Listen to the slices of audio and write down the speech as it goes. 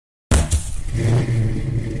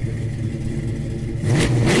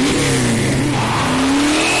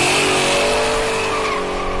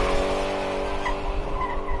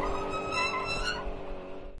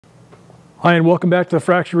Hi, and welcome back to the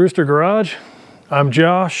Fractured Rooster Garage. I'm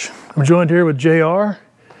Josh. I'm joined here with JR.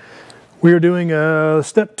 We are doing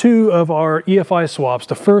step 2 of our EFI swaps.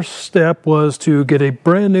 The first step was to get a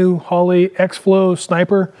brand new Holley X-Flow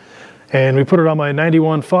Sniper, and we put it on my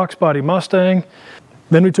 91 Fox Body Mustang.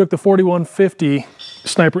 Then we took the 4150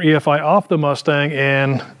 Sniper EFI off the Mustang,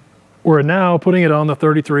 and we're now putting it on the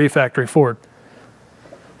 33 factory Ford.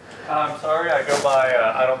 I'm sorry, I go by,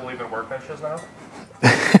 I don't believe in workbenches now.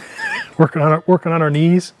 working on our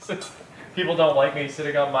knees. People don't like me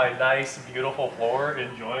sitting on my nice, beautiful floor,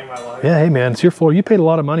 enjoying my life. Yeah, hey man, it's your floor. You paid a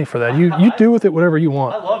lot of money for that. You do with it whatever you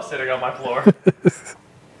want. I love sitting on my floor.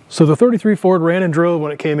 So the 33 Ford ran and drove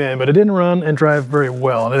when it came in, but it didn't run and drive very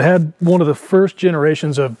well. And it had one of the first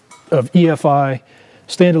generations of EFI,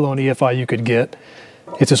 standalone EFI you could get.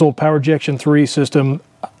 It's this old Power-Jection III system.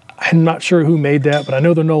 I'm not sure who made that, but I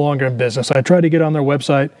know they're no longer in business. I tried to get on their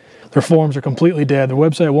website. Their forums are completely dead. The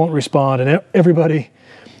website won't respond, and everybody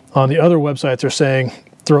on the other websites are saying,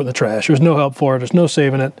 throw it in the trash. There's no help for it. There's no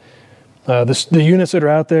saving it. The units that are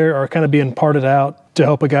out there are kind of being parted out to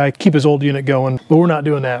help a guy keep his old unit going, but we're not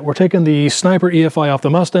doing that. We're taking the Sniper EFI off the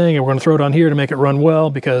Mustang, and we're going to throw it on here to make it run well,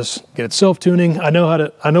 because get it self-tuning. I know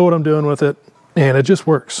what I'm doing with it, and it just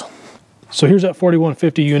works. So here's that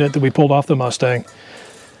 4150 unit that we pulled off the Mustang,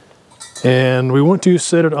 and we went to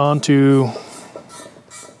set it onto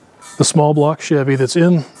the small block Chevy that's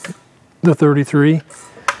in the 33,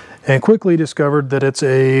 and quickly discovered that it's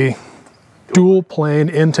a dual plane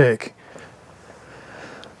intake,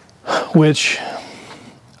 which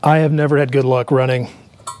I have never had good luck running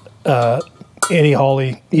any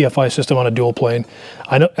Holley EFI system on a dual plane.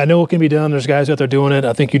 I know it can be done. There's guys out there doing it.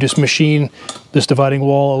 I think you just machine this dividing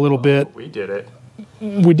wall a little bit. We did it.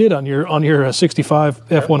 We did on your 65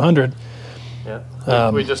 F100.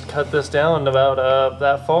 Yeah. We just cut this down about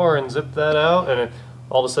that far and zipped that out, and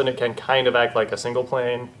all of a sudden it can kind of act like a single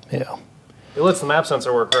plane. Yeah. It lets the map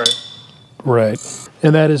sensor work right. Right.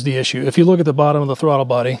 And that is the issue. If you look at the bottom of the throttle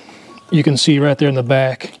body, you can see right there in the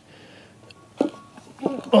back,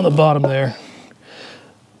 on the bottom there,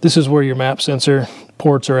 this is where your map sensor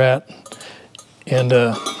ports are at. And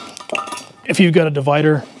if you've got a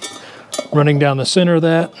divider running down the center of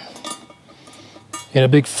that, and a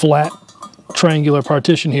big flat triangular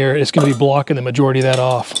partition here, it's going to be blocking the majority of that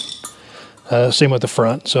off. Same with the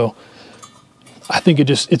front. So I think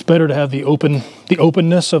it's better to have the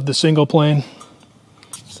openness of the single plane.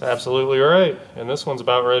 That's absolutely right. And this one's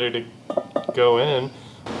about ready to go in.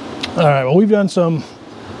 All right, well, we've done some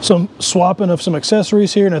swapping of some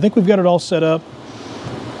accessories here, and I think we've got it all set up.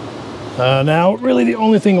 Now, really the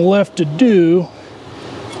only thing left to do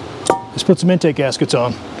is put some intake gaskets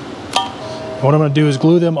on. And what I'm going to do is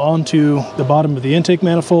glue them onto the bottom of the intake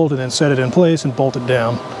manifold and then set it in place and bolt it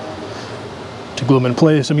down. To glue them in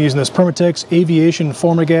place, I'm using this Permatex Aviation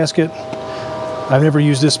Forma gasket. I've never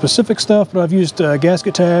used this specific stuff, but I've used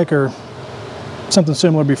gasket tack or something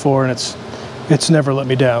similar before, and it's never let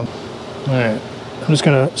me down. All right, I'm just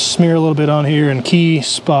going to smear a little bit on here in key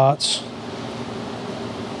spots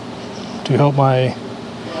to help my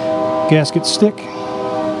gasket stick.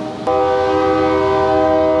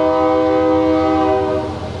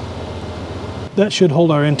 That should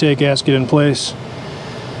hold our intake gasket in place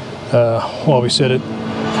while we set it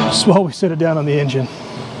down on the engine.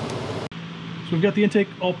 So we've got the intake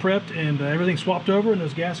all prepped and everything swapped over, and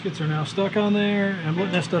those gaskets are now stuck on there. I'm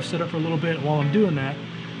letting that stuff set up for a little bit. And while I'm doing that,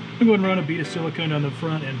 I'm going to run a bead of silicone down the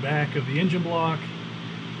front and back of the engine block,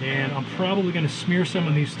 and I'm probably going to smear some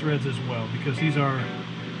of these threads as well, because these are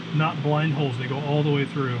not blind holes. They go all the way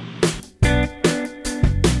through.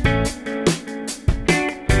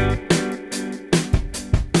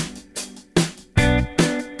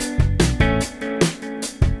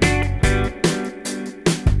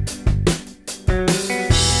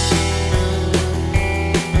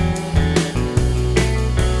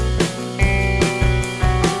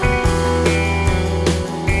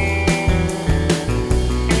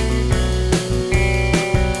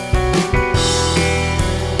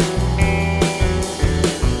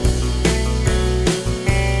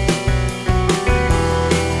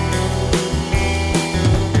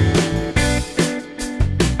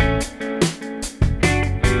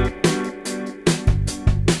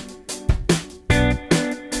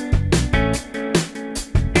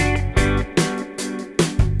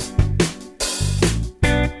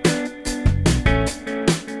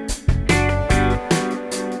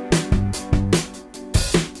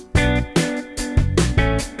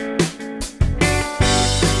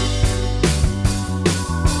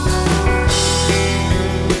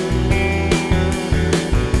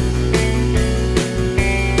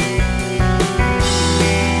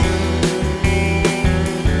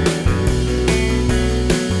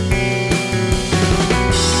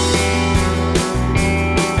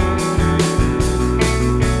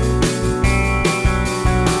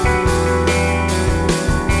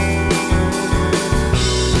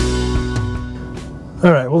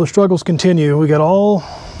 All right, well, the struggles continue. We got all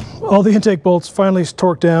the intake bolts finally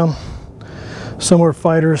torqued down. Some were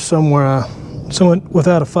fighters, some went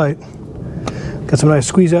without a fight. Got some nice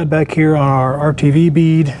squeeze out back here on our RTV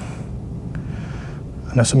bead.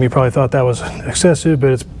 I know some of you probably thought that was excessive,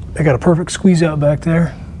 but I got a perfect squeeze out back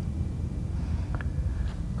there.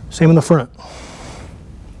 Same in the front.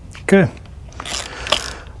 Okay.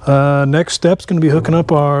 Next step's going to be hooking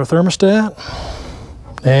up our thermostat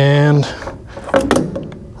and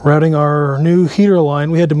routing our new heater line.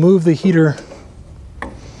 We had to move the heater.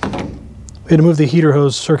 We had to move the heater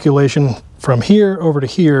hose circulation from here over to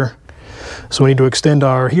here. So we need to extend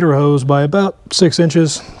our heater hose by about 6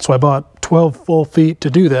 inches. So I bought 12 full feet to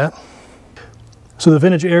do that. So the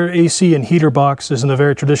Vintage Air AC and heater box is in a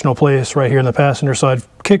very traditional place right here in the passenger side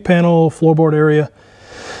kick panel, floorboard area.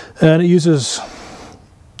 And it uses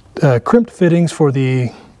crimped fittings for the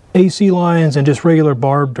AC lines and just regular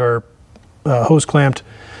barbed or hose clamped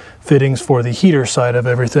fittings for the heater side of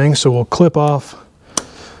everything. So we'll clip off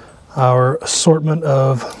our assortment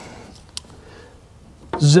of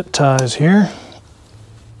zip ties here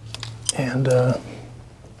and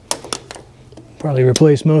probably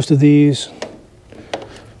replace most of these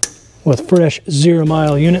with fresh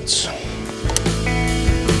 0-mile units.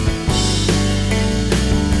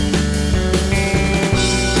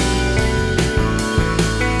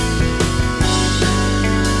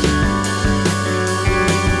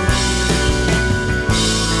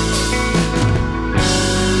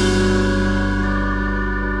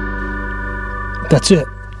 That's it.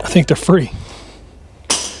 I think they're free.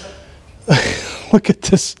 Look at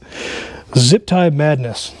this zip tie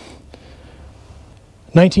madness.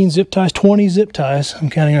 19 zip ties, 20 zip ties. I'm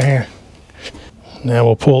counting right here. Now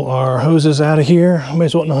we'll pull our hoses out of here. I may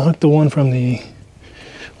as well hook the one from the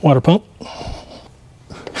water pump.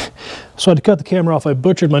 So I had to cut the camera off. I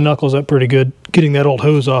butchered my knuckles up pretty good, getting that old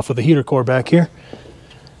hose off of the heater core back here.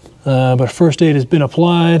 But first aid has been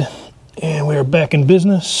applied and we are back in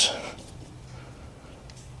business.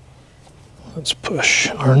 Let's push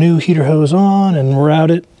our new heater hose on and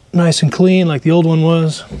route it nice and clean like the old one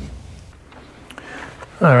was.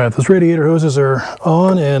 All right, those radiator hoses are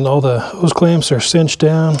on and all the hose clamps are cinched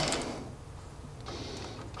down.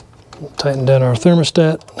 Tighten down our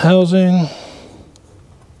thermostat housing.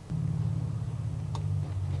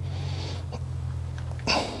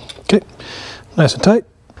 Okay, nice and tight.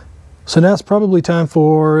 So now it's probably time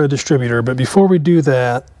for a distributor, but before we do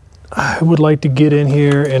that, I would like to get in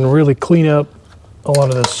here and really clean up a lot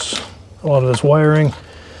of this wiring,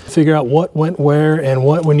 figure out what went where and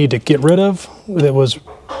what we need to get rid of that was,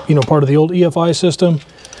 you know, part of the old EFI system,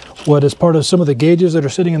 what is part of some of the gauges that are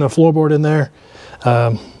sitting in the floorboard in there,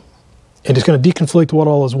 and just kind of deconflict what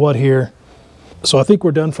all is what here. So I think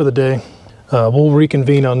we're done for the day. We'll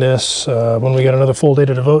reconvene on this when we got another full day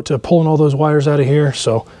to devote to pulling all those wires out of here.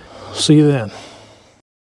 So see you then.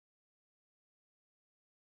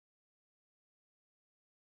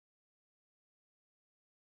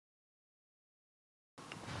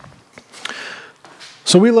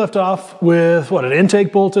 So we left off with, what, an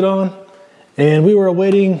intake bolted on, and we were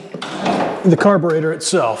awaiting the carburetor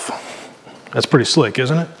itself. That's pretty slick,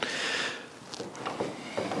 isn't it?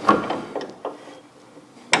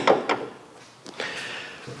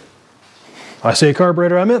 I say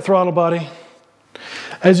carburetor, I meant throttle body.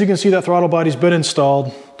 As you can see, that throttle body's been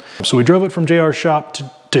installed. So we drove it from JR's shop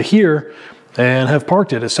to here and have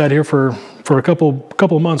parked it. It's sat here for a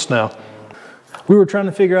couple months now. We were trying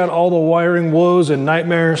to figure out all the wiring woes and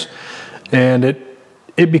nightmares, and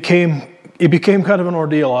it became kind of an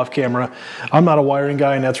ordeal off camera. I'm not a wiring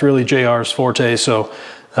guy, and that's really JR's forte. So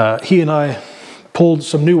he and I pulled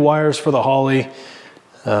some new wires for the Holley,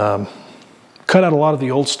 cut out a lot of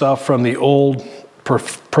the old stuff from the old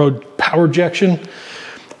Power-Jection.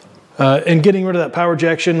 And getting rid of that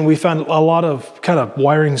Power-Jection, we found a lot of kind of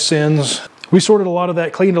wiring sins. We sorted a lot of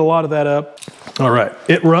that, cleaned a lot of that up. All right,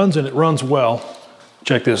 it runs and it runs well.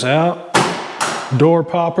 Check this out. Door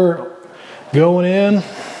popper going in.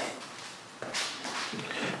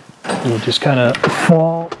 We'll just kind of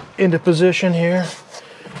fall into position here.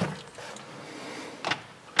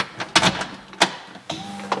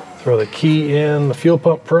 Throw the key in, the fuel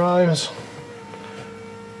pump primes.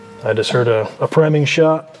 I just heard a priming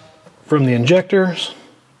shot from the injectors.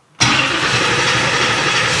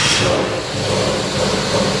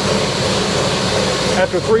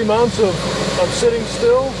 After 3 months of sitting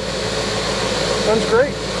still, runs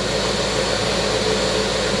great.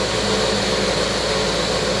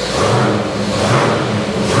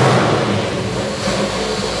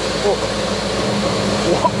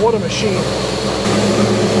 Oh, what a machine.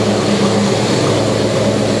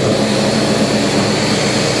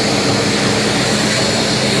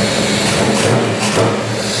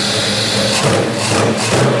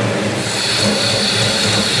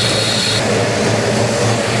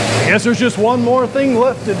 guess there's just one more thing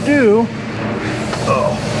left to do.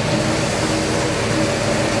 Oh.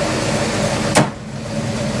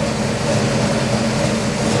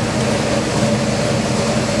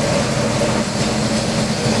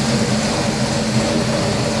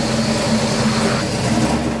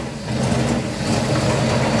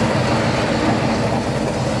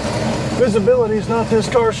 Visibility is not this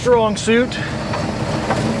car's strong suit.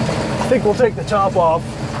 I think we'll take the top off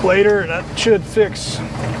later, and that should fix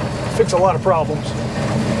a lot of problems.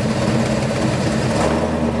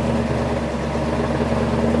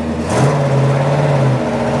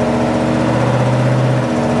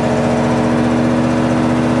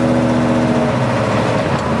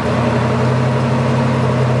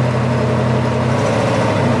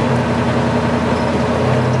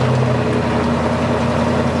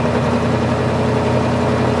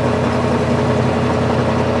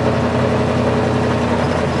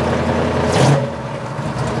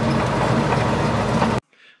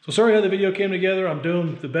 So sorry how the video came together. I'm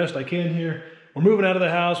doing the best I can here. We're moving out of the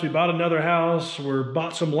house. We bought another house. We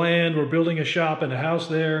bought some land. We're building a shop and a house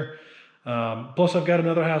there. Plus I've got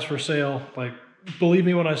another house for sale. Like, believe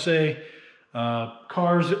me when I say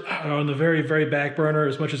cars are on the very, very back burner,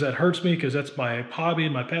 as much as that hurts me, because that's my hobby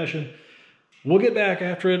and my passion. We'll get back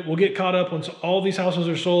after it. We'll get caught up once all these houses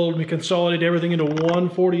are sold. We consolidate everything into one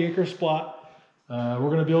 40-acre spot. We're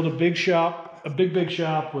going to build a big shop, a big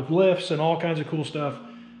shop with lifts and all kinds of cool stuff.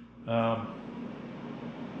 The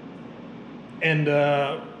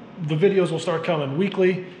videos will start coming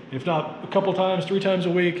weekly, if not a couple times, 3 times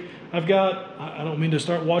a week. I've got, I don't mean to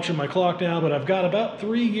start watching my clock now, but I've got about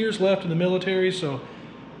 3 years left in the military. So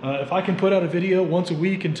if I can put out a video once a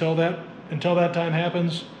week until that time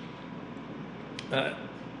happens,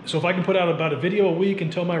 so if I can put out about a video a week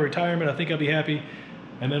until my retirement, I think I'll be happy.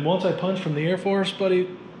 And then once I punch from the Air Force, buddy,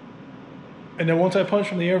 and then once I punch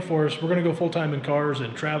from the Air Force, we're going to go full-time in cars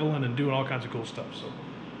and traveling and doing all kinds of cool stuff. So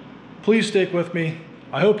please stick with me.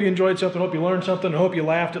 I hope you enjoyed something. I hope you learned something. I hope you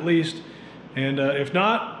laughed at least. And if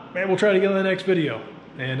not, man, we'll try to get on the next video.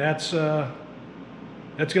 And that's going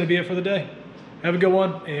to be it for the day. Have a good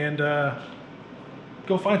one, and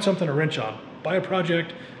go find something to wrench on. Buy a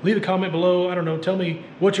project. Leave a comment below. I don't know. Tell me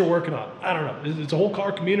what you're working on. I don't know. It's a whole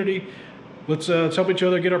car community. Let's help each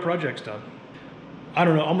other get our projects done. I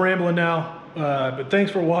don't know. I'm rambling now. But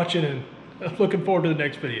thanks for watching, and I'm looking forward to the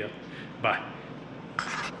next video. Bye.